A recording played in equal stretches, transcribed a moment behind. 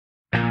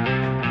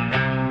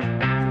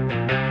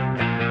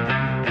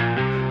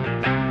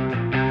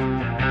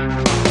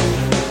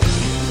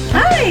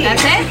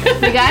That's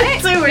it? We got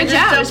it? So we're Good just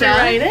job, jumping Michelle.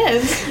 right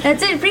in.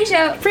 That's it.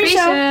 Pre-show.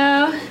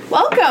 Pre-show.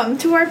 Welcome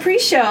to our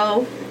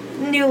pre-show.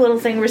 New little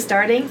thing we're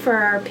starting for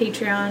our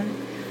Patreon.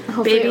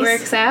 Hopefully babies. it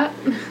works out.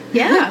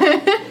 Yeah.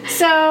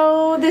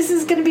 So this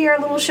is going to be our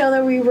little show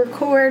that we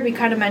record. We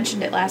kind of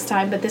mentioned it last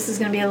time, but this is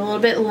going to be a little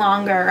bit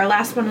longer. Our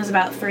last one was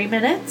about 3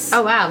 minutes.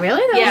 Oh, wow.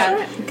 Really? That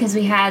was short? Because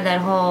we had that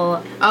whole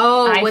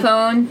with-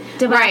 iPhone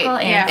debacle.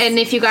 Right. And, And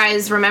if you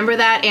guys remember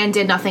that and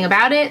did nothing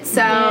about it,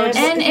 so Yes.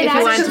 just and if it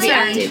you wanted to be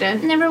actually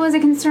updated. never was a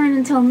concern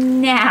until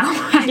now.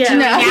 Actually, Yeah.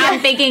 now I'm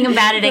thinking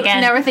about it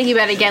again. Never thinking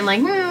about it again,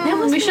 like,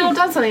 was we should weird. have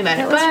done something about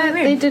it. That was But really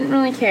weird. they didn't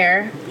really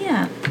care.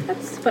 Yeah.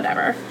 That's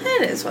whatever.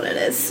 It is what it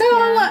is. So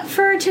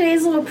for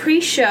today's little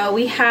pre-show,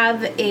 we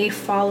have a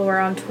follower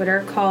on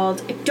Twitter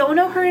called, I don't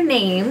know her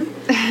name,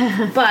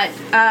 but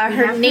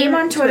her have name her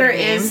on Twitter Twitter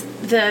name. is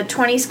the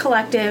 20s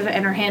Collective,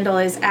 and her handle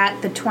is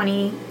at the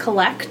 20s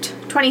Collect.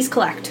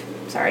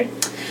 Sorry.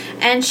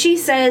 And she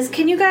says,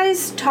 can you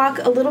guys talk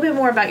a little bit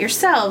more about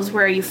yourselves?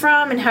 Where are you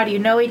from, and how do you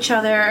know each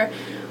other?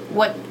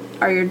 What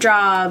are your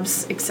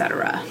jobs,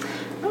 etc.?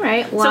 All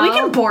right. Well, So we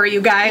can bore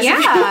you guys.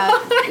 Yeah.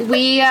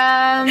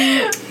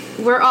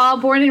 We're all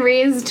born and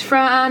raised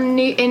in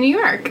New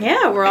York.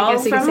 Yeah, we're all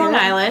guess you could from say Long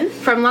that. Island.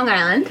 From Long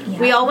Island. Yeah.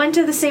 We all went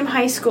to the same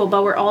high school,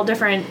 but we're all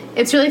different.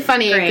 It's really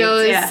funny. Grades, it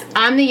goes, yeah.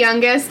 I'm the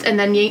youngest, and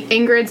then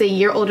Ingrid's a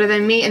year older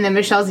than me, and then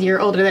Michelle's a year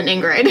older than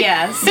Ingrid.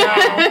 Yeah,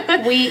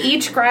 so we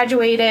each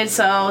graduated,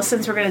 so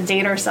since we're going to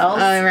date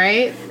ourselves, All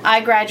right.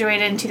 I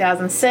graduated in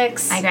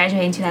 2006. I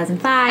graduated in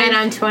 2005. And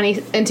I'm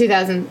 20 in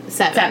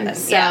 2007.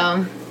 So,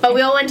 yeah. But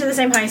we all went to the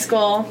same high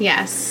school.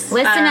 yes.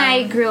 Liz and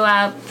I grew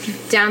up,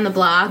 Down the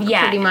block,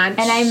 pretty much.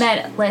 and I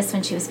met Liz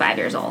when she was 5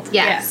 years old.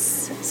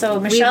 Yes. So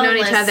We've Michelle known and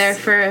each Liz- other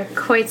for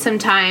quite some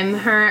time.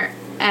 Her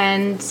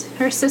and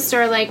her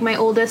sister are like my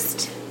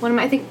oldest,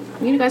 I think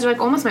you guys are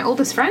like almost my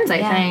oldest friends, I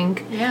Yeah.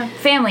 think. Yeah.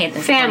 Family at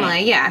this Family,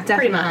 point. yeah,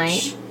 definitely.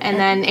 much. And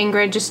then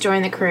Ingrid just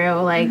joined the crew,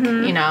 like,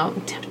 10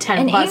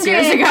 And plus Ingrid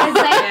years ago. was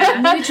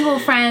like mutual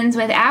friends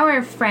with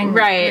our friend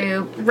Right.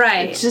 group.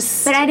 Right.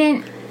 just, But I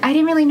didn't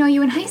really know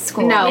you in high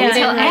school. No, we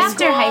until didn't.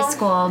 after high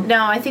school.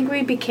 No, I think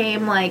we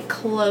became like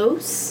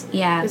close.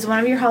 Yeah. It was one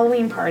of your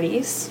Halloween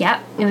parties. Yep.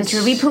 It was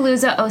Ruby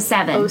Palooza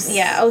 07.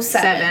 Yeah,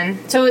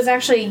 07. So it was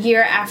actually a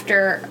year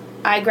after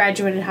I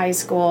graduated high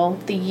school,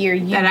 the year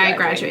you That I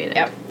graduated.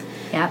 Yep.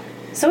 Yep.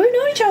 So we've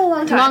known each other a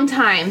long time. long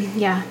time,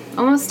 yeah.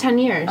 Almost 10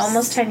 years.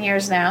 Almost 10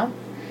 years now.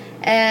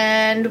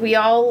 And we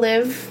all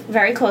live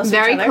very close to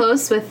Very each other.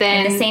 close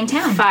within In the same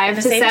town. 5 In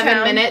the to same 7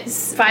 town.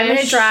 minutes.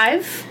 5-minute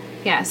drive.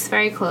 Yes,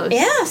 very close.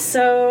 Yeah,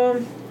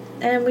 so,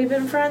 and we've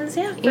been friends,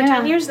 for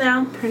 10 years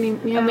now. Pretty,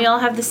 yeah. And we all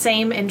have the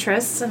same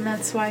interests, and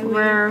that's why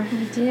We're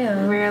We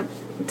do.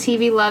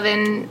 TV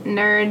loving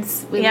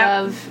nerds. We Yep.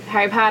 love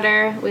Harry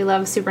Potter. We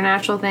love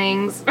supernatural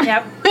things.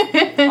 Yep.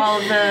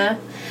 all of the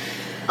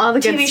All the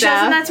good TV shows,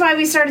 stuff. and that's why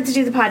we started to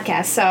do the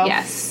podcast, so.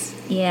 Yes.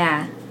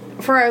 Yeah.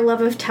 For our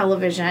love of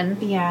television.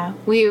 Yeah.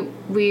 We've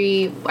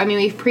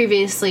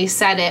previously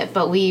said it,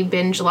 but we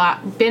binge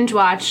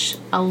watch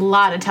a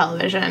lot of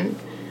television.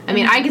 I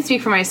mean, I can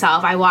speak for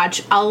myself. I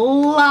watch a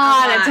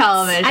lot of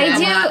television. I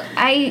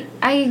do.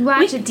 I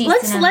watch a decent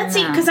Let's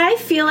see, amount. because I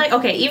feel like,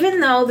 okay, even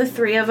though the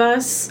three of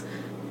us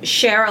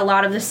share a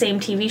lot of the same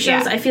TV shows,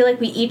 Yeah. I feel like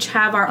we each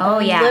have our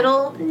own yeah.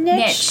 little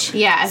niche.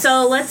 Yes.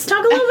 So let's talk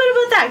a little bit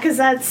about that, because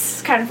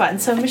that's kind of fun.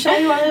 So, Michelle,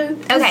 you want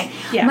to? Okay.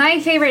 Yeah. My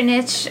favorite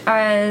niche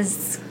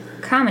is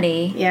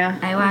comedy. Yeah.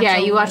 I watch Yeah,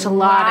 you watch a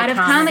lot of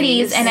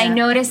comedies, and I Yeah.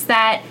 noticed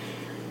that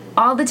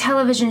all the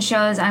television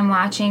shows I'm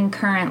watching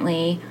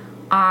currently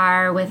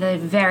are with a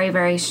very,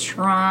 very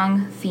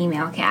strong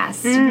female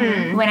cast.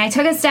 Mm-hmm. When I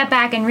took a step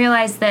back and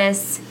realized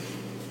this,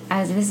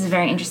 this is a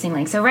very interesting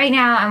link. So right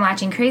now I'm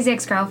watching Crazy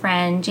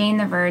Ex-Girlfriend, Jane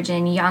the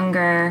Virgin,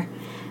 Younger.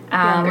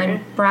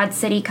 When Broad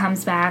City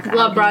comes back, Love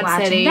I'll be Broad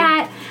watching City.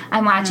 that.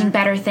 I'm watching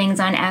Better Things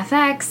on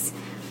FX,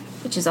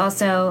 which is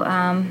also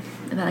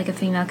about like a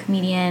female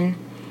comedian.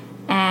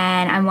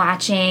 And I'm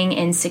watching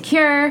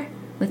Insecure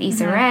with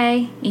Issa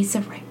Rae.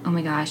 Issa Rae. Oh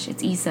my gosh,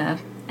 it's Issa.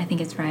 I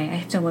think it's right. I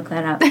have to look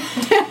that up.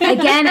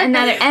 Again,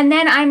 another. And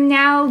then I'm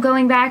now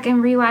going back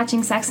and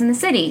rewatching Sex and the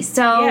City.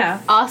 So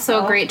Yeah.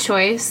 Also a great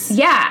choice. and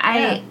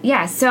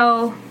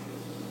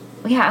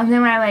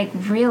then when I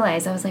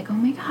realized, I was like, oh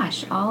my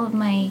gosh, all of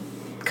my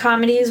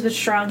Comedies with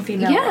strong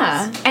female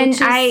Yeah.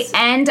 roles.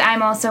 and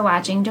I'm also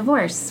watching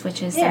Divorce,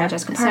 which is Sarah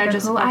Jessica Sarah Parker,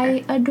 Jessica who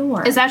I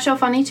adore. Is that show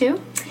funny too?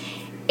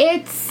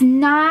 It's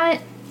not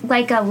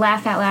like a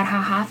laugh out loud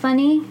haha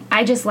funny.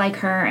 I just like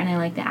her and I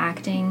like the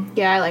acting.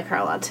 Yeah, I like her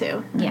a lot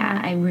too. Yeah,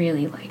 I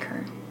really like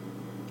her.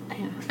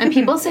 And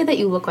people say that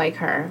you look like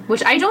her,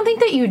 which I don't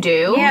think that you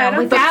do. Yeah, I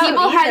don't but think so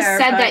people have either,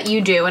 said but- that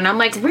you do, and I'm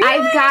like, really?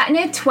 I've gotten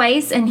it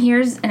twice, and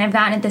I've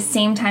gotten it the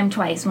same time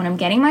twice. When I'm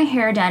getting my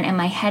hair done and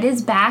my head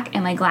is back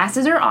and my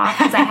glasses are off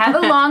because I have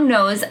a long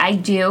nose, I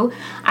do.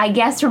 I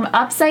guess from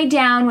upside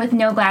down with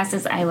no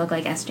glasses, I look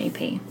like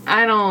SJP.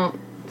 I don't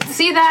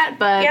see that,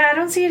 but Yeah, I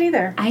don't see it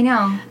either. I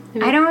know.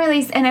 I don't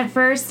really, and at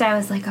first I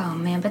was like, oh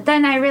man, but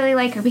then I really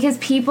like her because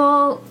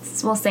people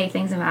will say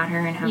things about her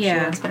and how she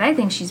Yeah. looks, but I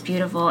think she's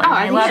beautiful. And I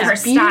I think love she's her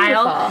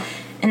style. beautiful.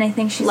 And I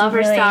think she's love her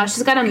really, style.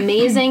 She's got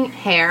amazing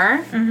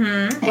hair.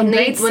 and When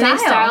they great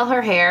style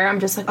her hair, I'm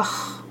just like,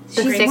 oh,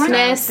 the She's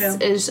thickness wonderful,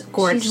 too. is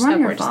gorgeous. She's So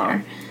gorgeous wonderful.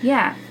 hair.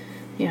 Yeah.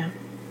 Yeah.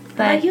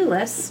 But, How about you,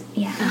 Liz?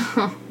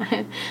 yeah.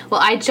 Well,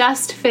 I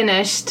just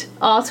finished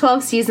all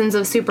 12 seasons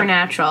of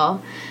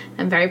Supernatural.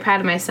 I'm very proud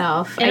of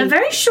myself. In a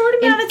very short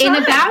amount of time.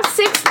 In about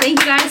 6, thank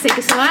you guys, thank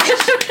you so much.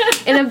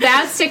 In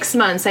about 6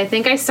 months, I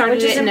think I started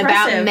Which is it in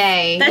impressive. about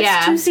May. That's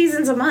yeah, 2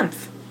 seasons a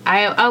month.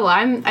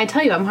 I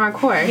tell you, I'm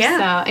hardcore.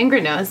 Yeah. So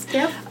Ingrid knows.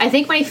 Yep. I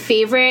think my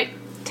favorite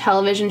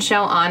television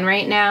show on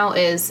right now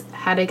is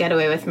How to Get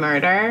Away with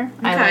Murder.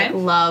 Okay.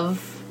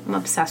 I'm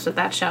obsessed with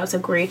that show. It's a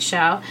great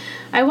show.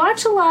 I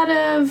watch a lot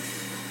of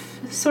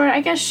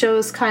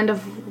shows kind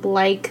of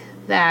like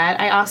that.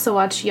 I also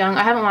watch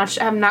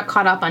I'm not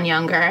caught up on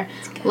Younger.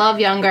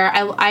 Love Younger.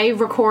 I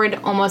record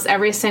almost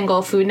every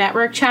single Food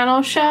Network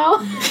channel show.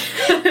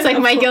 It's like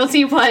my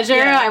guilty pleasure.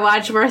 Yeah. I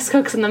watch Worst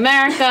Cooks in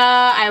America.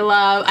 I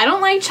don't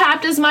like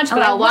Chopped as much, but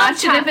I I'll love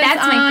watch it if Chopped. it's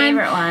That's on. my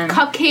favorite one.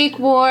 Cupcake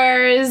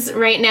Wars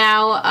right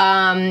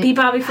now. Be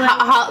Bobby Flay.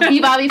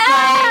 Be Bobby Flay.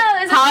 Oh,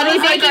 is it Holiday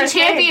like Baking our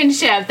thing?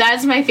 Championship.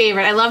 That's my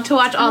favorite. I love to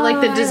watch all like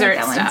Oh, the I like dessert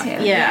that one stuff.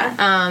 too.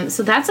 Yeah.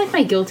 So that's like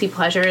my guilty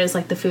pleasure is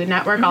like the Food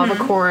Network. I'll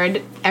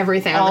record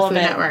everything All on the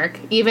of Food it. Network.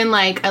 Even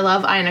like I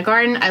love Ina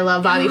Garten. I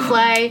love Bobby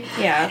Flay.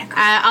 Yeah.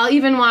 I'll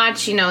even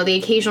watch the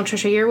occasional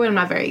Trisha Yearwood. I'm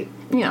not very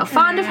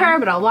fond of her,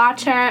 but I'll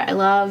watch her. I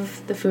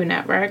love the Food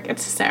Network.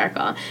 It's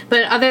hysterical.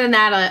 But other than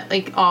that,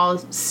 like all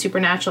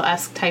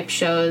Supernatural-esque type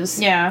shows.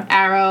 Yeah.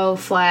 Arrow,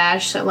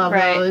 Flash. I love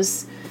Right.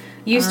 those.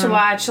 Used to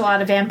watch a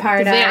lot of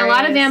Vampire Diaries. A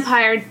lot of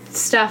vampire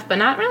stuff, but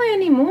not really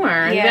anymore.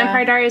 Yeah.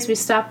 Vampire Diaries we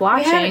stopped We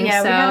watching.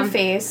 had, so we had a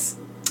phase.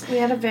 We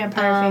had a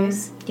vampire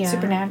phase.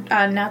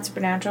 yeah. Not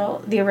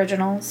Supernatural. The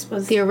Originals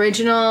was the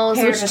originals,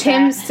 Hair which to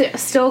Tim Fat.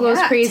 still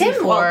goes crazy Tim,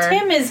 for. Well,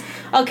 Tim is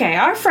okay.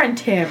 Our friend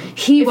Tim. He If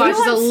he watches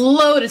a wants-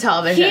 load of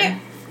television.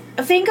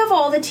 Think of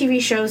all the TV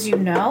shows you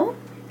know.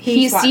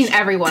 He's watched. seen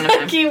every one of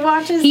them. He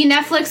watches. He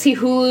Netflix, he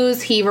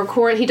Hulus, he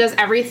records, he does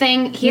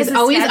everything. He's has a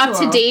always up to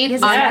schedule. date He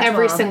has a on schedule.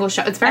 every single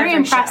show. It's very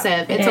Every show.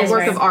 impressive. It It's a is work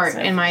very of art,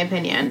 impressive. in my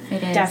opinion.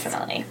 It is.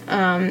 Definitely.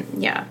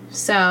 Yeah.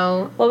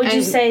 So What would you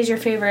and- say is your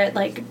favorite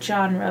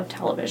genre of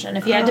television?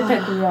 If you had to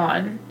pick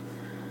one,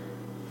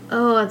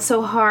 Oh, it's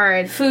so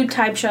hard. food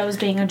type shows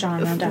being a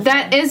genre.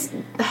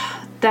 Definitely.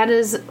 That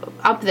is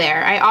up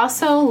there. I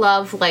also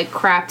love like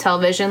crap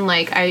television.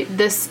 Like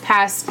this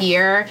past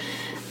year,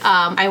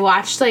 I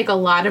watched like a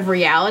lot of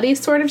reality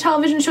sort of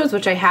television shows,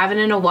 which I haven't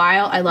in a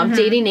while. I love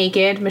Dating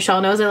Naked. Michelle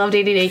knows I love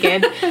Dating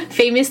Naked.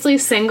 Famously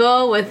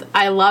Single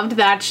I loved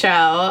that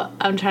show.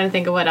 I'm trying to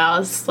think of what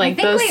else. Like I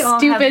think those we all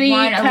stupid have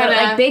one, a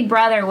little, like Big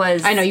Brother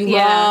was. I know you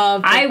Yeah.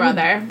 love Big I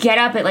Brother. would get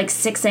up at like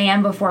 6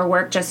 a.m. before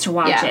work just to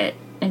watch Yeah. it.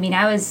 I mean,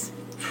 I was.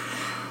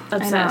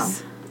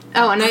 Obsessed.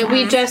 Oh, and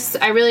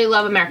I really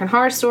love American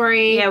Horror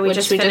Story. Yeah, we which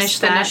just we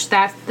finished finished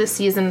that this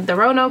season, the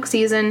Roanoke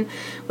season,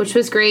 which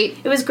was great.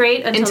 It was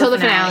great until the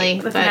finale.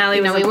 The but,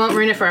 finale was we won't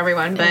ruin it for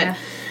everyone, but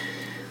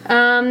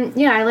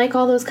Yeah. I like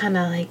all those kind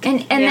of like And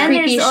then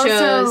creepy there's also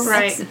shows.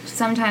 Right.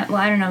 sometimes. Well,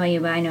 I don't know about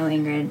you, but I know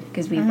Ingrid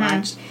because we've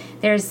watched.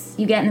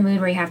 You get in the mood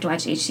where you have to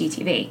watch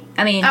HGTV.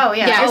 I mean, Oh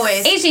yeah, Yes.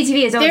 always.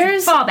 HGTV is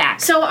always fallback.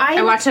 So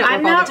I watch it at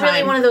I'm work all not the really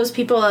time. one of those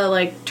people that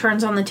like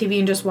turns on the TV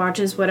and just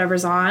watches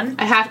whatever's on.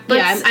 I have But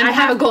I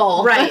have a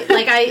goal. right?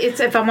 Like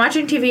if I'm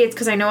watching TV, it's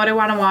because I know what I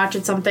want to watch.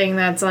 It's something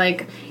that's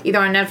like either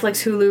on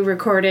Netflix, Hulu,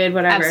 recorded,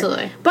 whatever.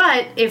 Absolutely.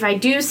 But if I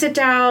do sit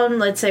down,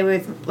 let's say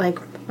with like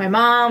my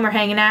mom or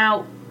hanging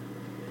out,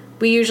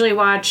 we usually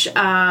watch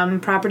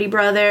Property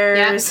Brothers.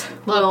 Yes.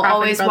 Love We'll Property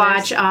always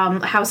Brothers.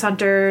 watch House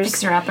Hunters.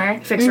 Fixer Upper.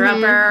 Fixer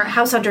Upper,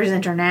 House Hunters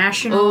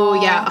International.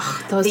 Oh yeah,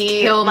 ugh, those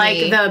kill like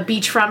me. the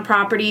beachfront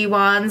property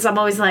ones. I'm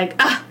always like,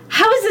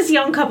 how is this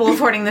young couple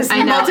affording this? I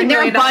know, and their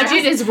multi-million dollar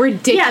budget house? is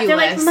ridiculous. Yeah, they're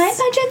like, my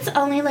budget's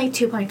only like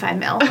 2.5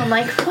 mil. I'm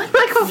like, what? the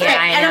okay. frick?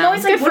 I And I'm know.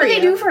 always like, Good what for do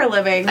they you. do for a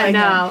living? I Like,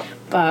 know,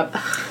 but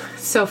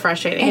so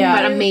frustrating, Yeah.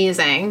 but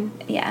amazing.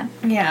 Yeah.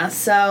 yeah.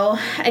 So,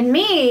 and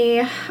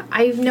me,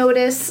 I've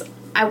noticed.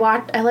 I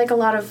like a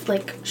lot of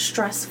like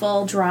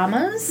stressful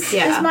dramas.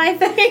 Yeah. Is my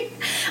thing.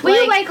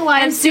 We like a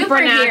lot and of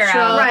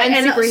supernatural Right,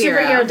 and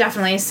superhero.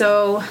 definitely.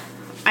 So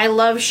I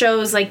love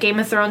shows like Game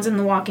of Thrones and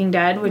The Walking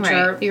Dead, which Right.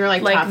 are You're,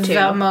 like, top two.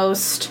 the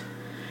most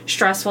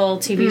stressful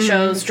TV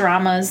shows,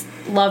 dramas.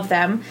 Love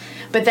them.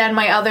 But then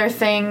my other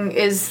thing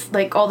is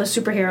like all the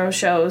superhero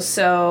shows.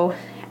 So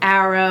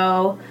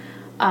Arrow,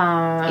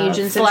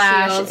 Agents of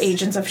Flash, S.H.I.E.L.D..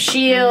 Agents of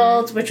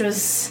S.H.I.E.L.D., which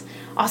was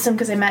awesome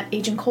because I met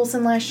Agent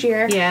Coulson last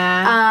year.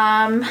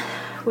 Yeah.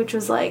 Which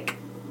was like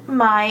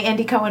my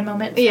Andy Cohen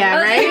moment. Yeah,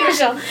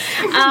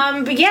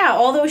 right? But yeah,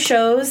 all those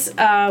shows.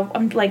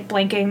 I'm like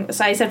blanking.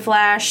 So I said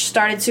Flash.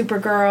 Started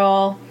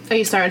Supergirl. Oh,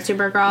 you started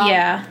Supergirl?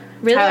 Yeah,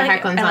 really. Tyler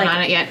like, Hoechlin's I not like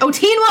on it yet. Oh,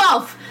 Teen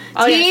Wolf!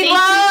 Oh, Teen Teen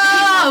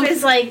Wolf! Wolf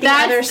is like the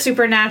That's- other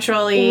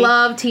supernaturally.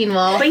 Love Teen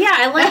Wolf. But yeah,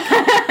 I like.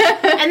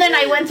 And then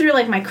I went through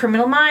like my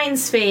Criminal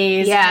Minds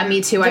phase. Yeah,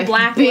 me too. The I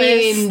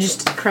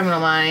Blacklist. binged Criminal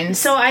Minds.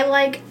 So I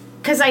like,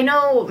 because I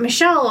know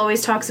Michelle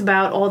always talks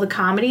about all the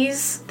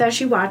comedies that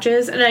she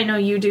watches, and I know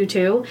you do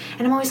too.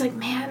 And I'm always like,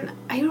 man,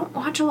 I don't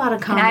watch a lot of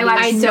And comedies. I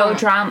watch I no don't.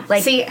 drama.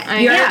 Like, See,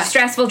 your yeah.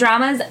 stressful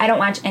dramas, I don't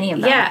watch any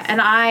of them. Yeah,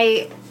 and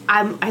I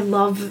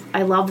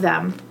love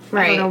them.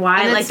 I don't know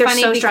why. And Like it's they're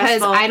funny so because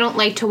stressful. I don't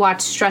like to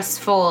watch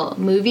stressful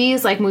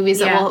movies, like movies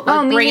Yeah. that will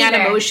Oh, me bring out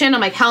neither. emotion. I'm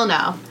like, hell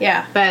no.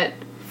 Yeah. But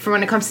for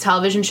when it comes to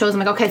television shows, I'm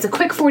like, okay, it's a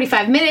quick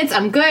 45 minutes.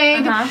 I'm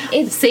good.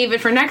 It's- Save it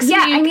for next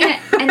Yeah, week. I mean,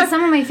 and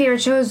some of my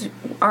favorite shows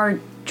are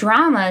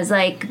dramas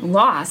like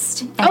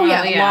Lost. And Oh,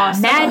 yeah,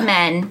 Lost. Mad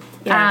Men.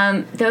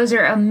 Yeah. Those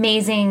are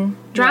amazing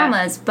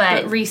dramas,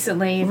 But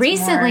recently,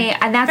 it's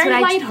and that's Very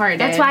what lighthearted.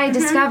 That's why I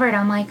discovered.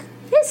 I'm like,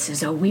 this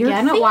is a weird. yeah,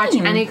 I don't watch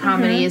theme. any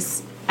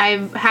comedies.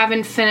 I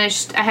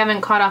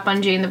haven't caught up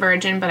on Jane the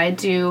Virgin, but I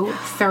do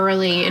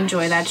thoroughly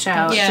enjoy that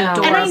show. It's Yeah,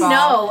 adorable.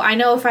 and I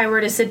know if I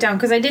were to sit down,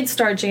 because I did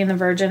start Jane the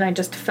Virgin, I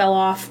just fell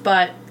off,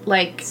 but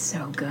like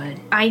So good.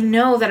 I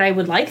know that I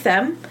would like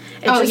them.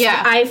 It's Oh, just,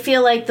 yeah. I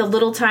feel like the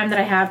little time that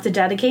I have to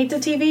dedicate to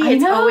TV, I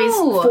it's know. always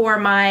for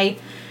my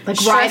Like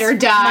ride or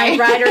die. my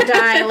ride or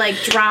die like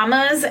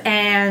dramas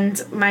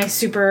and my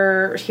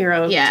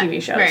superhero Yeah,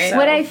 TV shows. right. so.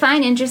 What I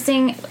find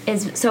interesting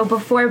is, so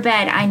before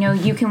bed, I know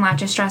you can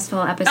watch a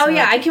stressful episode. Oh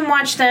yeah, I can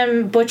watch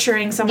them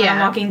butchering someone on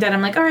Yeah. Walking Dead.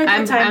 I'm like, all right,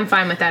 I'm bedtime.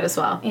 fine with that as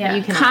well. Yeah.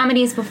 You can.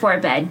 Comedies before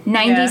bed,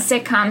 90s Yeah.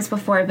 sitcoms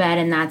before bed,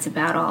 and that's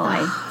about all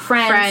I.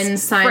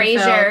 Friends, Seinfeld.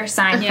 Frasier,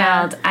 Seinfeld.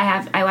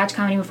 Yeah. I watch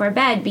comedy before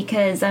bed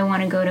because I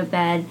want to go to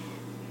bed.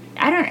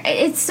 I don't.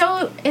 It's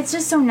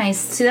just so nice.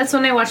 See, that's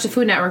when I watch the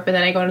Food Network, but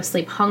then I go to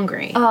sleep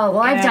hungry. Oh well,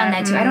 I've Yeah, done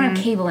that too. I don't have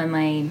cable in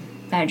my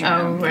bedroom,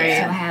 Oh, right.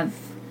 so I have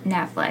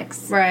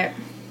Netflix. right.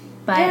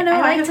 But Yeah, no,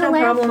 I like have to no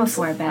laugh problems.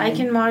 before bed. I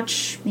can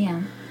watch,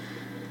 Yeah.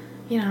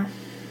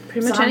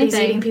 Pretty much zombies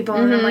anything. eating people,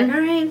 and I'm like,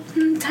 all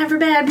right, time for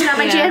bed. Put on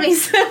my Yeah.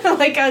 jammies.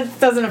 Like it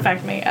doesn't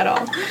affect me at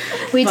all.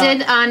 We But-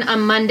 did on a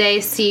Monday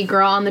see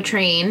Girl on the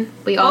Train.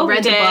 We all Oh, we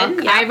read the did?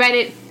 book. Yeah. I read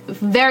it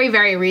very,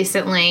 very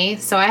recently,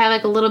 so I have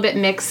like a little bit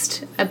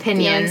mixed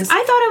opinions.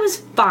 I thought it was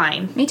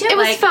fine. Me too. It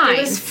was fine.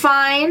 It was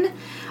fine.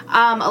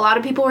 A lot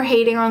of people were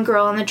hating on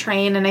Girl on the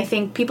Train, and I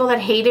think people that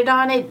hated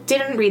on it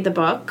didn't read the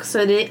book.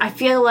 So I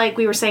feel like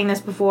we were saying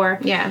this before.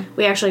 Yeah.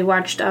 We actually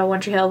watched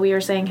One Tree Hill. We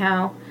were saying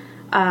how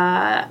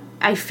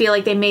I feel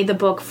like they made the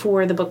book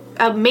for the book,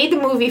 made the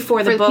movie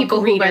for the For book people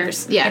who read-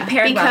 readers. yeah. It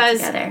paired well because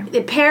together.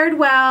 it paired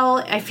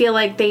well. I feel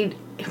like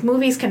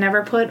movies can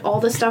never put all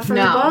the stuff from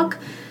the No. book.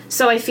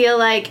 So I feel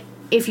like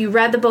if you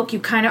read the book, you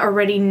kind of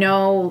already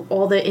know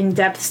all the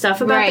in-depth stuff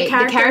about Right, the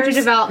characters. character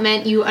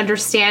development, you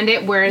understand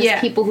it, whereas Yeah.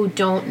 people who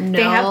don't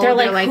know,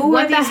 They're like, who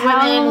what are the these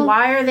hell? women?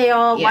 Why are they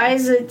all? Yeah. Why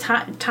is it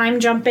time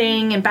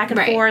jumping and back and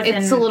Right, forth? it's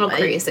and, a little like,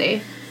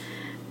 crazy.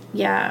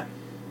 Yeah.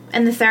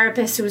 And the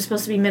therapist who was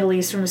supposed to be Middle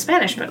Eastern was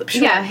Spanish, but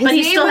sure. Yeah, but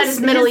he still had his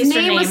Middle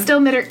Eastern name. was still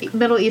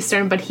Middle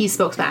Eastern, but he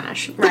spoke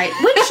Spanish. Right,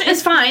 which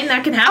is fine.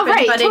 That can happen. Oh,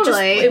 right, but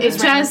totally. It It just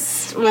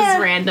just was Yeah.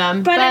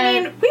 random. But I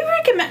mean,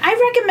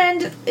 I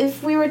recommend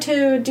if we were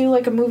to do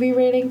like a movie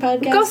rating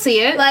podcast, go see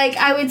it. Like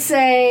I would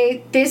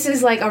say this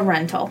is like a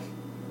rental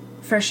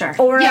For sure.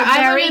 or Yeah,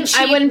 a very I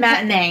cheap wouldn't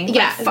matinee.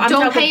 Yeah, I'm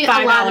don't talking pay a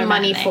lot $5 of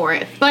money matinee. for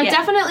it, but Yeah.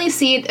 definitely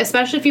see it.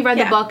 Especially if you read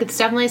Yeah. the book, it's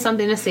definitely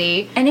something to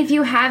see. And if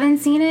you haven't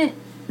seen it,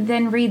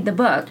 then read the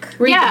book.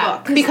 Read yeah, the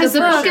book because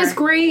the book Sure. is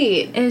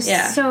great. It's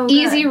Yeah. so good.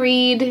 Easy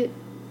read,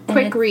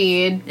 quick it's-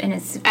 read, and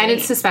it's and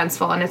it's great.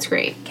 suspenseful, and it's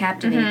great.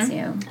 Captivates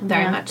you.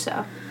 Very Yeah. much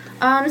so.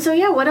 So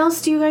yeah, what else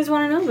do you guys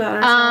want to know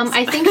about ourselves?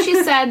 I think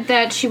she said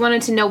that she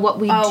wanted to know what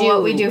we do.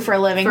 what we do for a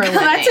living. for a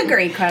That's a living.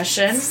 great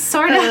question.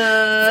 Sort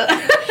of.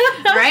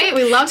 Right?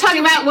 We love talking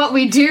about what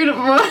we do to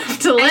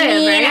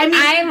live,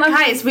 right?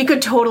 Guys, we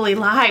could totally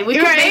lie. We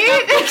could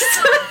Right?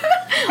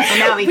 Well,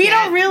 now we we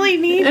can't. don't really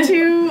need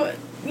to,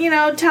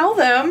 tell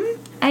them.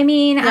 I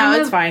mean,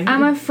 it's fine.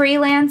 I'm a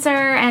freelancer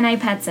and I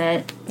pet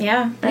sit.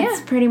 Yeah.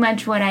 That's pretty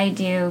much what I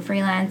do.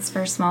 Freelance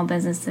for small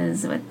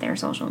businesses with their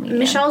social media.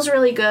 Michelle's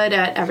really good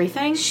at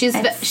everything. She's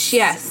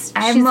yes.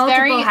 I have she's multiple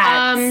very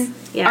hats.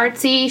 Yeah.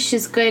 artsy.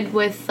 She's good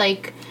with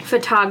like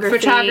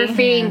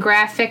photography. and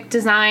graphic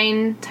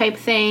design type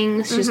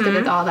things. She's good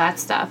at all that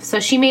stuff.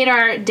 So she made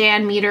our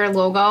Dan Meter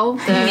logo.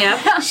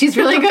 Yep. She's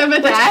really good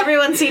with Which that.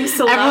 everyone seems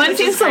to love. Everyone which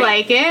seems is to great.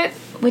 like it.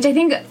 Which I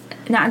think,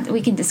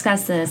 we can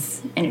discuss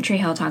this in a Tree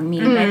Hill Talk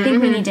meeting, but I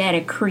think we need to add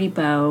a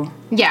creepo.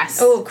 Yes.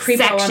 Oh,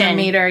 creepo on the Section.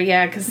 meter,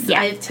 yeah, because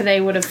Yeah. I today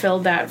would have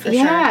filled that for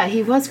yeah, sure.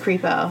 he was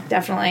creepo.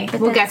 Definitely.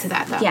 We'll get to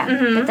that though. Yeah,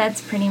 but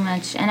that's pretty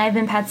much, and I've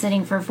been pet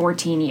sitting for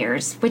 14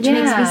 years, which makes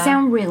me Yeah.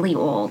 sound really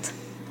old.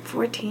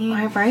 14.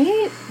 All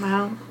right.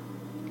 Wow.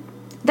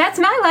 That's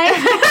my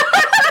life.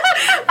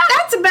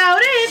 That's about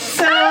it.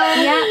 So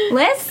Yeah,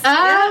 Liz?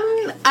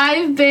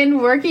 I've been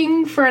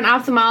working for an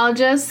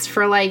ophthalmologist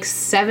for like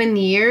 7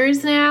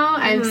 years now.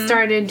 I've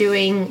started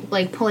doing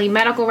like pulling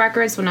medical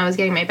records when I was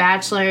getting my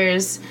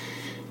bachelor's,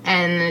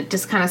 and it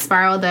just kind of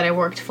spiraled that I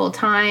worked full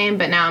time,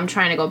 but now I'm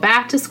trying to go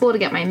back to school to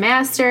get my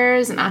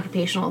master's in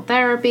occupational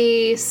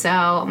therapy, so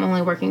I'm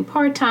only working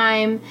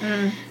part-time.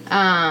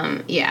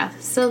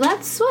 So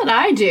that's what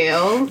I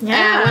do.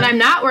 Yeah. When I'm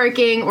not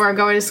working or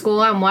going to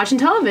school, I'm watching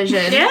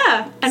television.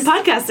 Yeah, and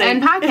podcasting.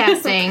 And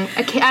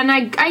podcasting. And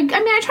I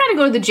try to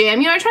go to the gym.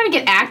 I try to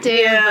get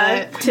active.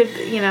 But to,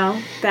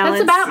 balance.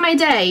 that's about my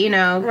day,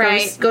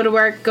 Right. Go to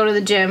work, go to the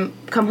gym,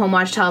 come home,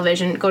 watch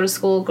television, go to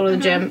school, go to the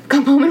gym,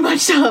 come home and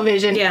watch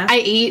television. Yeah. I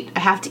eat. I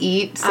have to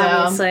eat. So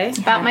Obviously. it's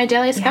about my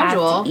daily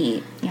schedule. have to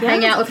eat. You have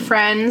Hang to out with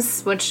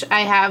friends, which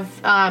I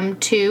have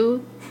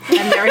 2.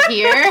 And they're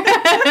here.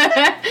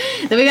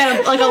 Then we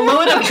got a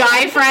load of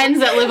guy friends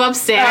that live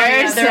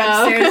upstairs.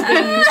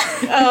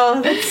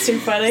 Oh, that's too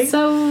funny.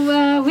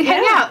 So we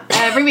hang out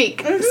every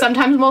week,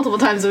 sometimes multiple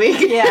times a week.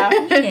 Yeah.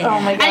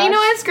 Oh my gosh. And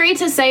what's great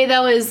to say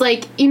though is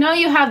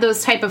you have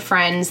those type of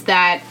friends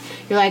that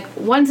you're like,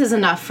 once is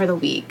enough for the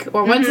week,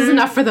 or once is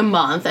enough for the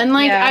month, and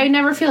Yeah. I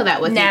never feel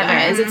that with Never. you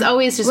guys. It's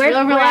always just We're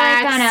real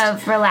relaxed, like on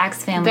a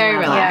relaxed family very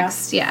level.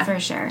 relaxed, yeah, For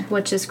sure.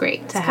 which is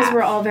great to Because have.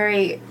 we're all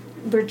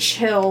we're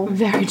chill.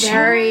 Very chill.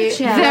 Very,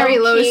 Chill. very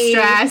low low-key,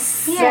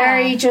 stress. Yeah.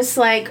 Very just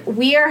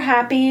we are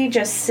happy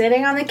just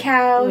sitting on the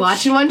couch.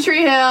 Watching One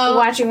Tree Hill.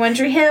 Watching One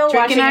Tree Hill,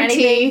 Drinking watching our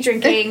anything, tea.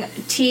 drinking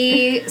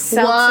tea,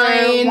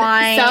 seltzer,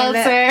 wine.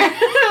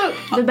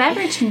 seltzer. The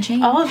beverage can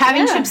change. All of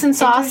Having yeah. chips and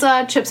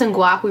salsa, chips and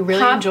guac. We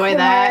really enjoy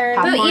that.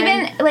 Popcorn. But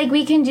Popcorn. even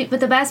we can do. But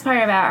the best part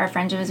about our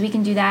friendship is we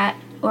can do that,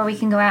 or we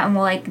can go out and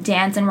we'll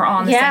dance, and we're all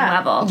on the Yeah. same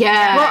level.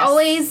 Yes. we're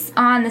always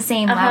on the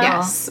same level.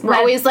 Yes. We're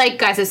always like,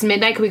 guys, it's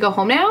midnight. Can we go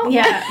home now?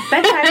 Yeah,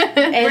 bedtime.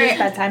 It is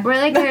bedtime. We're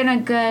in a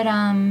good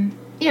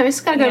Yeah, we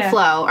just got a good Yeah.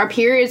 flow. Our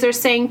periods are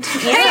synced.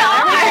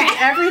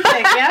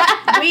 Everything.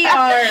 Yep. We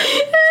are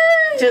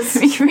just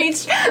we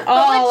reached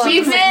all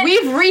achievement.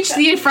 We've reached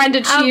the friend a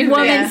achievement.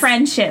 woman Yeah.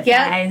 friendship,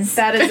 Yep, guys.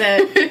 that is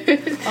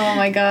it. Oh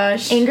my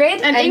gosh.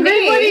 Ingrid And And Ingrid,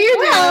 me. what do you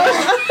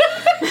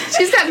do?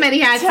 She's got many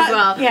hats as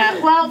well. Yeah,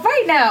 well,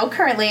 right now,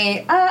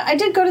 currently, I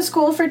did go to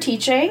school for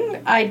teaching.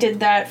 I did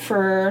that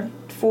for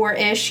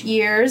 4-ish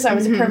years. I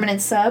was a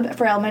permanent sub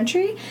for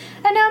elementary,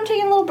 and now I'm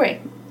taking a little break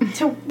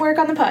to work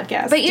on the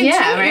podcast. But you Yeah,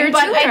 tutor, right. you're a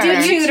But I do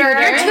tutor. tutor.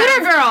 You're a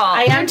tutor girl.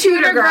 I am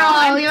tutor girl.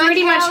 I'm You're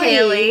pretty like much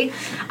Haley. Haley.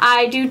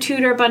 I do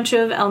tutor a bunch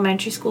of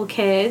elementary school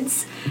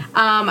kids.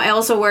 I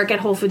also work at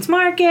Whole Foods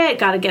Market.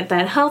 Got to get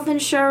that health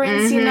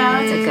insurance, you know.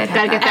 That's a good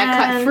Gotta get that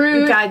cut And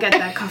fruit. You gotta get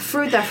that cut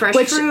fruit, that fresh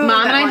Which fruit.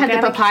 Mom and that I had the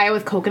organic- papaya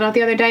with coconut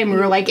the other day, and we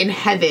were like in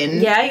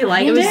heaven. Yeah, you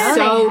liked It was Yeah, so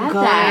they had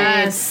good.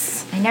 that.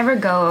 Yes. I never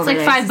go over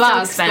It's like this.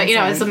 $5, so but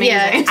it's amazing.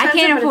 Yeah. I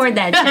can't afford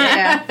that shit.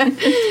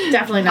 Yeah,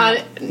 definitely not.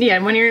 Yeah,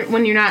 when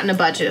you're not in a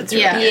budget, it's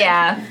really Yeah.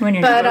 Yeah, when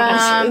you're But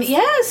not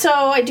yeah, so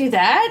I do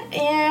that,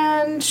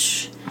 and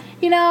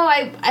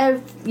I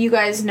you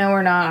guys know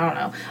or not, I don't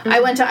know. I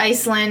went to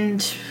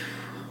Iceland.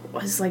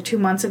 Was 2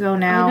 months ago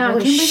now. I know, I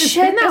Holy can't believe it's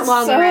shit, been that that's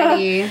long so-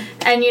 already.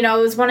 And it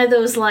was one of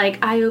those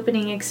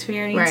eye-opening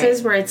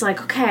experiences where it's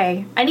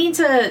okay, I need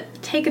to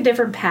take a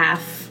different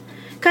path.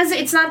 Because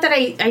it's not that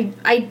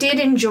I did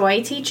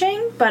enjoy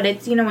teaching, but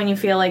it's when you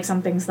feel like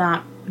something's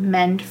not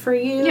meant for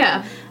you.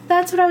 Yeah.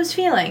 That's what I was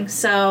feeling.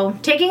 So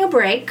taking a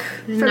break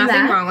from Nothing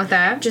that. wrong with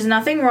that. Just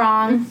nothing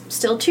wrong.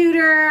 Still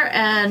tutor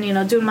and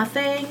doing my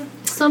thing.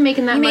 Still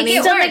making that You money. make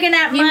it Still work. making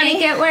that You money.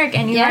 make it work,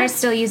 and you Yeah. are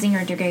still using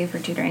your degree for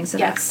tutoring, so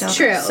that's still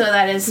true. So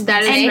that is is And,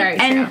 very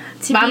and true.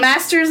 to my be-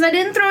 master's. I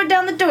didn't throw it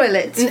down the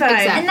toilet. It's fine.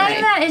 Exactly. and not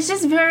even that, it's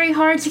just very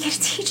hard to get a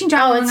teaching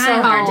job. Oh, on it's Long so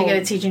Island. hard to get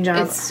a teaching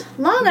job. It's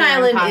Long near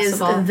Island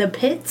impossible. is the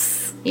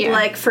pits,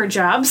 Yeah. for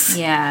jobs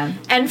Yeah,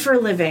 and for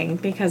living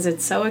because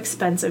it's so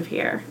expensive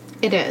here.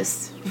 It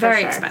is. for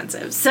Very sure.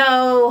 expensive.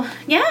 So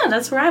yeah,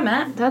 that's where I'm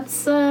at.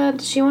 That's,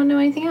 does she want to know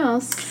anything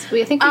else?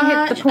 I think we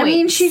hit the point. I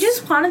mean, she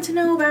just wanted to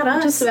know about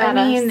us. Just about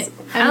I mean, us.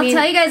 I'll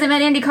tell you guys, I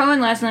met Andy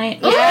Cohen last night.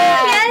 Yeah,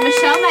 yay!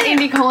 Michelle met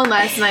Andy Cohen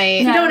last night.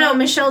 If you don't know,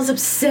 Michelle's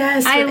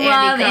obsessed I with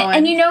love Andy it, Cohen.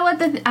 and you know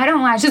what? I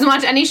don't watch She doesn't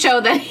watch any show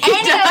that he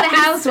any of the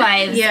does.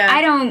 Housewives. Yeah.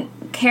 I don't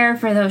care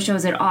for those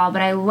shows at all,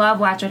 but I love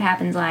Watch What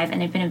Happens Live,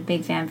 and I've been a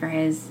big fan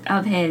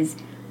of his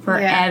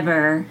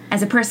forever.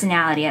 As a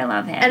personality, I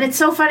love him. And it's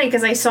so funny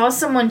because I saw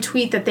someone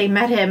tweet that they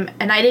met him,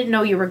 and I didn't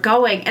know you were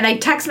going. And I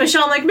text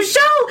Michelle, I'm like,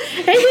 Michelle,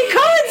 Andy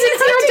Cohen's in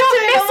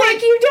Huntington. I'm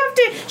like, you have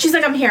to. She's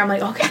like, I'm here. I'm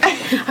like, okay.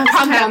 I'm so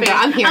Calm down, happy. girl.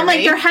 I'm here, I'm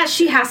like, right?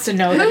 she has to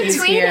know Who that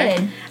he's here.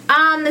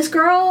 tweeted? This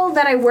girl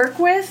that I work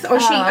with, or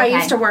I okay.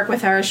 used to work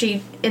with her.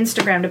 She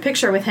Instagrammed a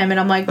picture with him, and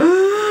I'm like,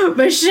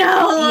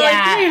 Michelle. Yeah.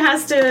 Like, she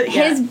has to.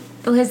 Yeah.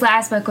 His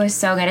last book was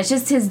so good. It's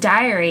just his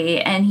diary,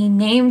 and he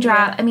name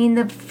dropped. I mean,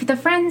 the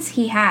friends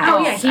he has.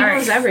 Oh, yeah, he are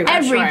knows everyone,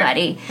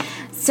 everybody.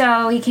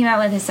 So he came out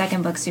with his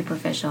second book,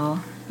 Superficial.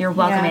 You're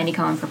welcome, Yeah. Andy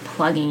Cohen, for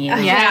plugging you.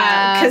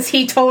 Yeah. because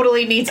he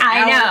totally needs.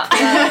 I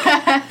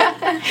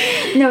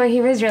know. No,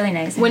 he was really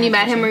nice. When you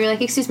met him, were you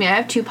like, excuse me, I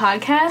have 2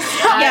 podcasts?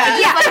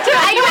 I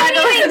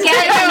couldn't even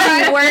get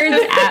my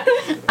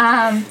words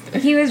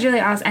out. He was really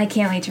awesome. I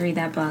can't wait to read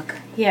that book.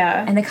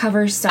 Yeah. And the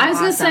cover's so I was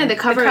going to awesome. say, the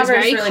cover is cover's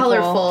very really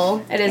colorful.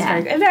 Cool. It is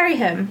Yeah. very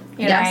him.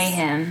 You know? Marry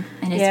him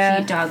and his Yeah.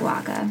 cute dog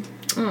Waka.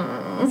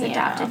 His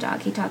adopted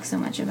dog. He talks so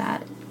much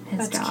about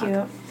his That's dog.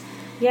 cute.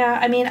 Yeah,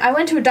 I mean, I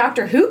went to a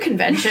Doctor Who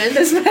convention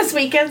this past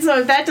weekend, so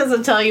if that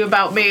doesn't tell you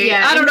about me,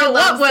 Yeah, I don't know Ingrid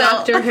what loves will.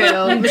 Doctor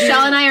Who.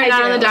 Michelle and I are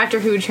not on do. the Doctor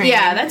Who train.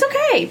 Yeah, that's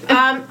okay.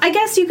 I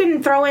guess you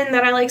can throw in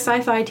that I like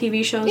sci-fi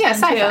TV shows. Yeah,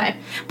 then, sci-fi. too.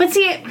 But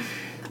see,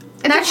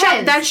 that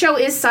depends. show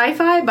is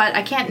sci-fi, but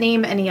I can't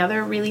name any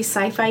other really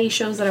sci-fi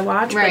shows that I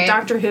watch. Right. But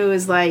Doctor Who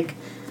is like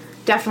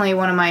definitely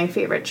one of my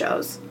favorite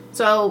shows.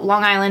 So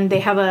Long Island,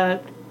 they have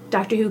a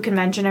Doctor Who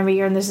convention every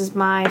year, and this is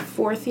my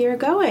 4th year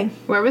going.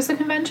 Where was the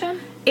convention?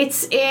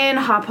 It's in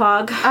Hop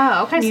Hog.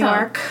 Oh, okay. New so-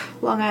 York,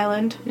 Long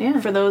Island. Yeah.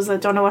 For those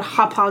that don't know what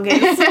Hop Hog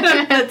is.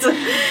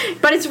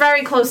 But it's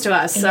very close to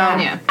us, so.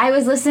 Yeah. I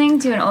was listening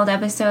to an old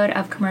episode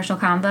of Commercial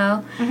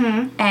Convo,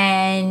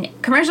 and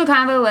Commercial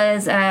Convo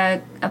was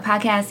a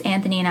podcast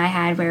Anthony and I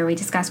had where we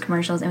discussed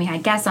commercials and we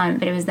had guests on,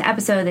 but it was the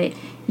episode that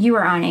you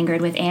were on,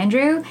 Ingrid, with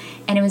Andrew,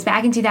 and it was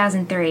back in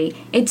 2003.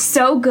 It's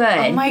so good.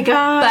 Oh my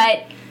God.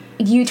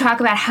 But you talk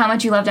about how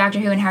much you love Doctor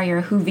Who and how you're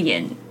a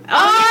Whovian.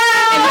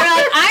 Oh! And you're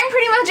like, I'm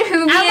pretty much a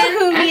Whovian. I'm a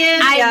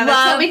Whovian. I Yeah,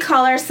 that's what love we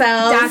call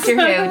ourselves. Doctor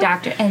Who,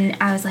 Doctor. And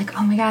I was like,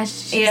 oh my gosh,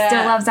 she Yeah.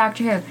 still loves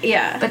Doctor Who.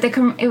 Yeah. But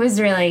it was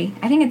really,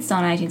 I think it's still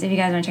on iTunes if you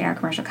guys want to check out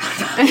Commercial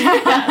Convo.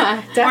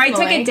 Definitely. Or I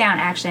took it down.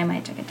 Actually, I might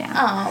have took it down.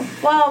 Oh,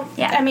 well,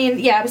 Yeah. I mean,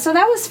 yeah, so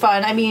that was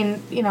fun. I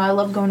mean, you know, I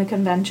love going to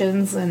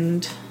conventions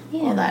and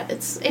Yeah. all that.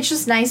 It's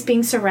just nice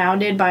being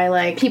surrounded by,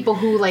 like, People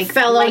who like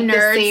fellow like the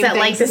nerds same that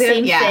like the things too.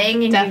 same Yeah,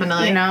 thing. And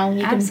definitely. You know,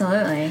 you can,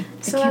 Absolutely.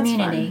 The So that's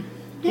community.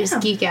 Just yeah,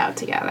 geek out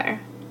together.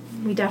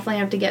 we definitely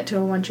have to get to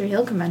a One Tree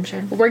Hill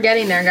convention. We're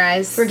getting there,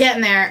 guys. We're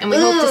getting there. And we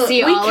hope to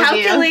see we all of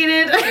you.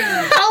 calculated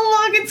how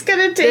long it's going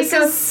to take This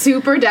us. is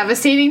super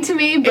devastating to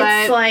me, but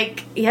It's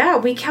like, yeah,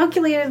 we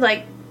calculated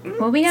like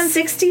We'll be done.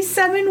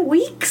 67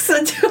 weeks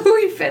until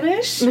we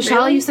finish. Michelle,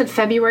 Really? you said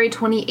February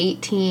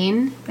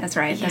 2018. That's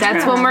right. Yeah.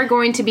 That's right. when we're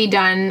going to be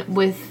done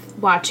with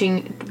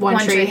watching One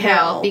Tree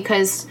Hill,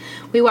 because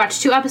we watch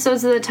 2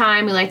 episodes at a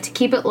time. We like to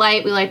keep it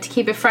light. We like to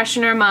keep it fresh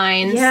in our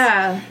minds.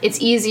 Yeah. It's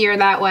easier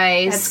that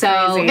way. That's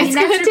so crazy. it's And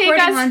going that's to take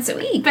recording us once a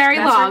week. very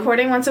That's long.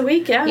 recording once a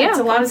week, yeah. Yeah, It's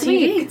a lot of once a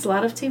TV. week. It's a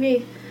lot of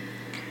TV.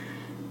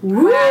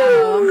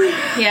 Wow.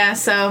 Yeah,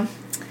 so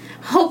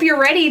hope you're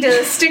ready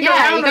to stick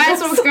Yeah, around. you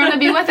guys are going to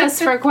be with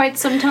us for quite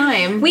some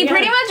time. We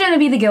pretty much want to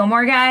be the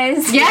Gilmore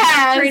Guys.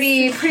 Yes.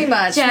 pretty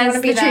much. We Just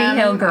wanna be the Tree them,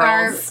 Hill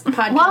Girls. our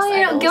podcast Well,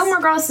 you know, idols. Gilmore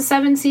Girls is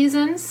 7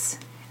 seasons.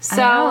 So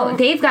So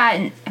they've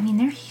gotten. I mean,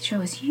 their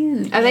show is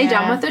huge. are they Yeah.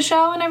 done with the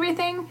show and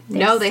everything?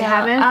 No, they So,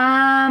 haven't.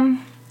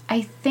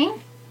 I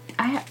think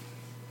I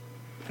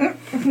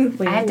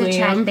have to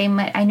check. They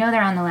might. I know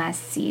they're on the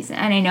last season,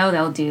 and I know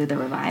they'll do the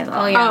revival.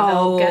 Oh, yeah.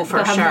 Oh, they'll for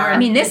have sure. more I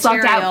mean, this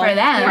lucked out material. for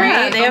them,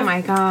 Yeah, right? they Oh have-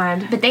 my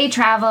god. But they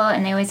travel,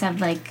 and they always have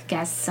like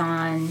guests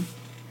on.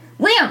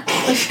 Liam,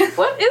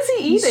 What is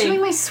he he's chewing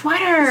eating? my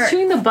sweater.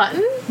 Chewing the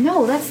button?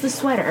 No, that's the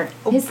sweater.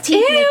 His Ew,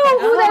 teeth. make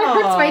that- that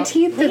hurts my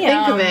teeth to think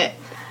of Liam. it.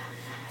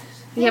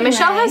 Yeah,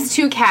 Michelle has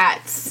 2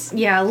 cats.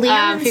 Yeah,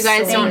 Liam. If you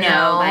guys They don't know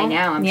know. by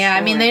now. I'm Yeah,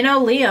 sure. I mean, they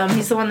know Liam.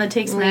 He's the one that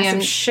takes massive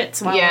Liam-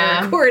 shits while yeah.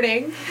 we're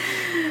recording.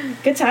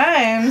 Good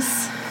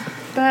times.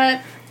 But,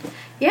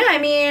 yeah, I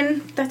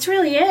mean, that's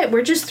really it.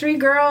 We're just 3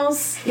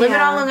 girls living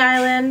Yeah. on Long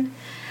Island,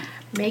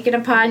 making a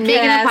podcast.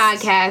 Making a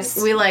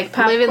podcast. We like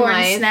Living popcorn,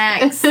 life.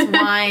 snacks,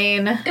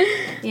 wine.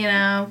 You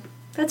know,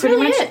 that's Pretty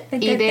really much it. The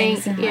good eating.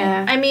 things in life.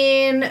 Yeah. I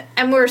mean,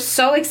 and we're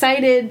so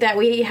excited that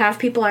we have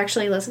people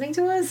actually listening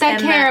to us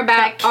That and care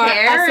about that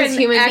care us as and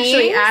human actually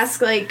beings.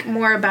 ask like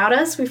more about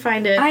us. We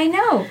find it I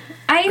know.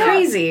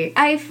 crazy.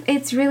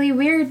 It's really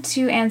weird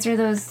to answer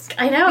those.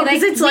 I know, Be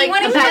 'cause it's we like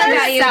want to about talk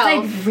about you. It's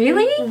yourself. like,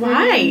 really?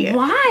 Why?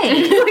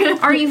 Why?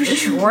 Are you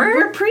sure?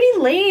 We're pretty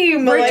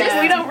lame. We're Like,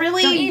 just- we don't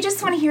really. Don't you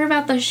just want to hear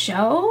about the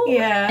show?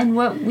 Yeah. And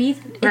what we.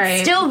 It's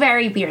Right. still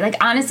very weird. Like,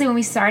 honestly, when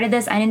we started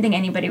this, I didn't think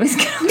anybody was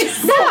going to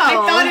listen. No. I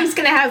thought it was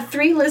gonna have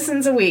 3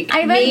 listens a week. I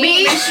bet Me,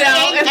 me,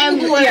 Michelle, and and-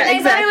 Blair. yeah, I thought it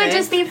exactly. would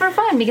just be for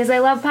fun because I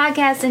love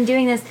podcasts and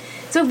doing this.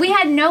 So if we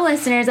had no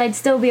listeners, I'd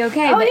still be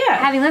okay. Oh, but yeah.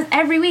 having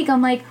every week,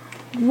 I'm like,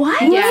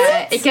 what?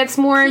 Yeah, it gets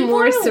more and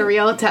more People-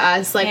 surreal to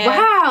us. Like, Yeah.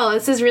 wow,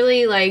 this is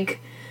really like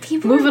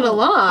People moving are,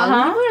 along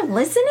Uh-huh. People are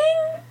listening?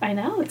 I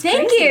know. It's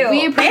Thank crazy. you.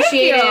 We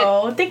appreciate Thank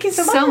you. Thank you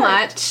so much. so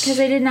much. Because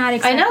I did not I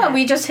expect know. that.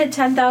 We just hit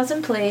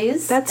 10,000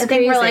 plays. That's I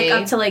think we're like crazy.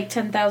 up to like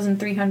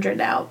 10,300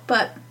 now,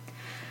 but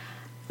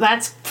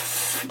that's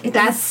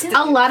That's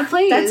a lot of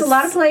plays. a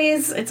lot of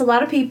plays. It's a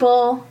lot of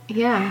people,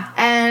 Yeah.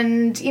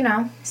 and you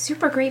know,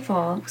 super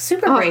grateful.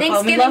 super Oh, grateful. We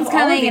love Thanksgiving's all of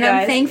coming, you and I'm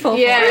guys. thankful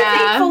Yeah. for it. We're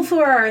thankful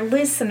for our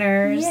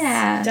listeners.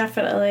 Yeah.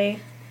 Definitely.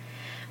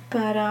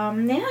 But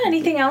yeah,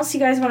 anything else you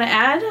guys want to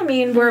add? I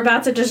mean, we're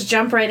about to just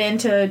jump right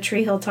into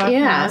Tree Hill Talk Yeah.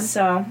 now,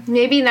 so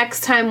Maybe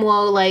next time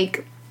we'll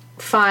like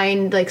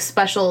find like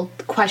special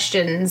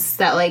questions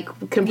that like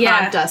can Yeah.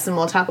 prompt us, and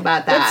we'll talk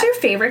about that. what's your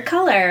favorite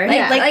color? Like,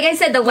 Yeah. like I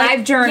said, the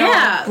live journal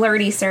yeah.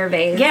 blurty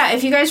surveys. Yeah,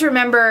 if you guys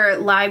remember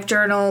Live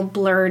Journal,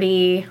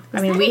 Blurty, I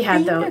mean, we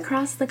had those.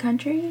 across the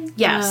country.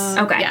 Yes.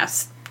 Okay.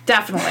 Yes.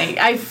 Definitely.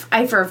 I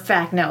for a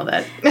fact know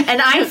that.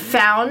 And I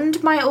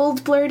found my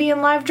old Blurty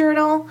and Live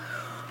Journal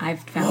I've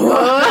found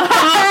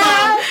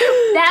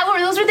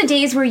those were the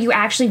days where you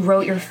actually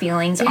wrote your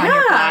feelings on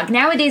your blog.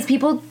 Nowadays,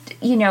 people,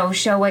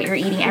 show what you're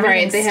eating.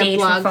 Everything's they have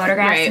staged with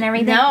photographs and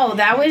everything. No,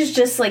 that was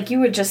just like you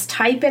would just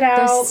type it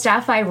out. The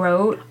stuff I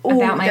wrote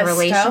about my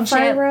relationship stuff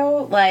I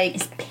wrote, like,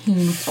 is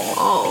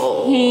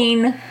painful.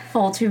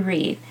 Painful to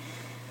read.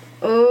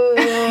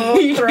 Oh,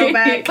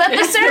 throwback. But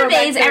the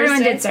surveys,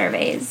 everyone did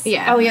surveys.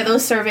 Yeah. Oh, yeah,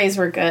 those surveys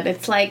were good.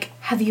 It's like,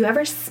 have you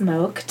ever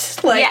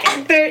smoked? Like,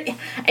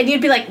 and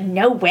you'd be like,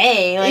 no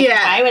way. Like,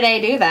 why would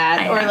I do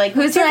that? Or, like,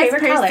 who's the last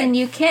person color?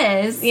 you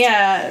kissed?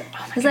 Yeah. Oh,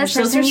 who's the last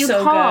person you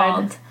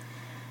called? Good.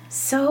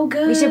 So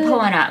good. We should pull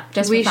one up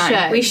just for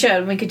fun. We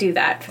should. We could do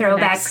that.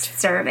 Throwback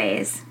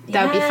surveys.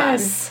 That would be fun.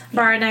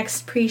 For our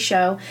next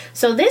pre-show.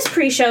 So this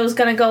pre-show is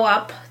going to go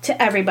up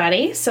to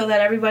everybody so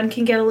that everyone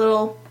can get a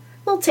little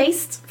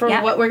taste for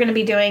what we're going to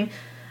be doing.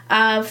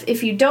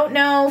 If you don't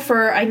know,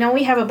 I know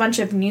we have a bunch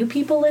of new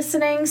people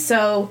listening,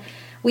 so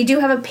we do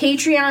have a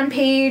Patreon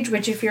page,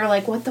 which if you're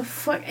like, what the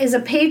fuck is a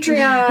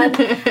Patreon?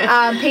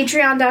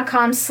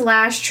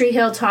 Patreon.com/Tree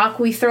Hill Talk.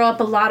 We throw up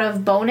a lot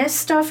of bonus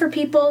stuff for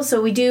people,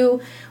 so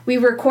we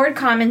record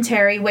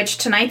commentary, which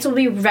tonight's will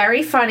be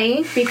very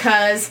funny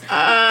because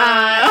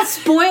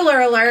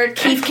spoiler alert,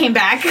 Keith came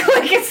back.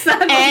 Like, it's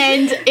not,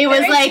 and it was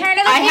like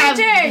I have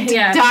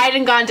died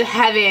and gone to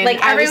heaven.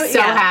 Like, I was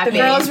so happy. The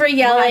girls were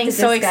yelling,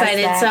 so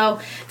excited. That. So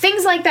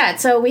things like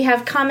that. So we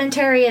have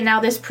commentary, and now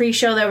this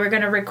pre-show that we're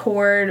going to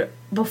record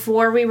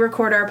before we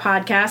record our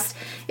podcast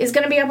is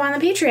going to be up on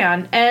the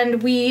Patreon,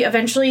 and we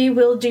eventually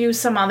will do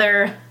some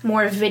other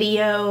more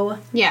visual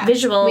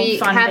we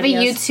fun have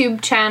videos. a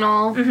YouTube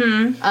channel.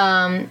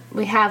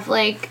 We have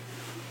a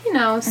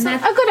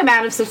good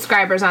amount of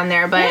subscribers on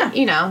there, but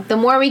the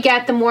more we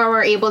get, the more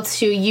we're able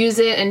to use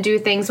it and do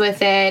things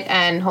with it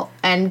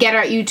and get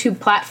our YouTube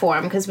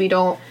platform, because we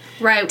don't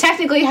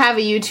technically have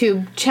a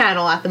YouTube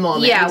channel at the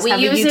moment. Yeah, we have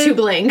a YouTube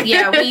link.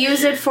 Yeah, we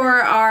use it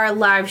for our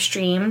live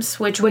streams,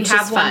 which we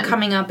have one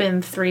coming up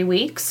in 3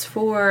 weeks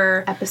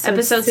for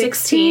episode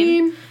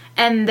 16.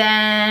 And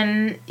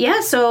then,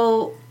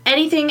 so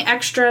anything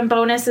extra and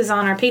bonus is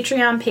on our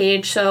Patreon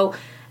page. So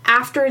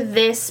after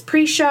this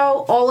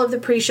pre-show, all of the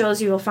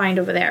pre-shows you will find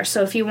over there.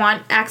 So if you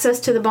want access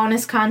to the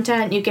bonus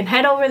content, you can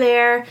head over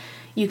there.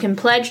 You can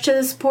pledge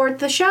to support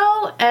the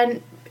show,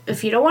 and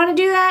if you don't want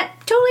to do that,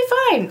 totally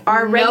fine.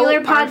 Our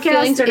regular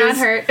podcast are not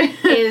hurt.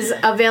 is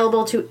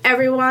available to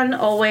everyone,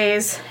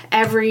 always,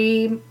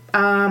 every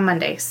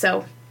Monday.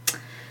 So,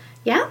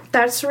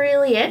 that's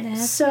really it.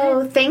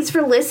 Thanks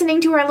for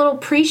listening to our little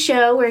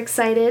pre-show. We're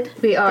excited.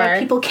 We are. That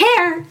people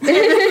care.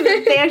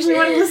 They actually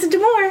want to listen to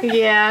more.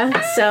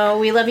 Yeah. So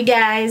we love you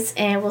guys,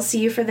 and we'll see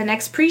you for the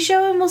next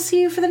pre-show, and we'll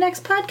see you for the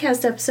next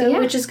podcast episode,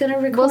 which is going to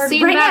record we'll see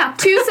you right in now. about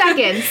 2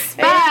 seconds.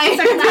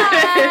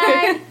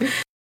 Bye.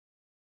 Bye.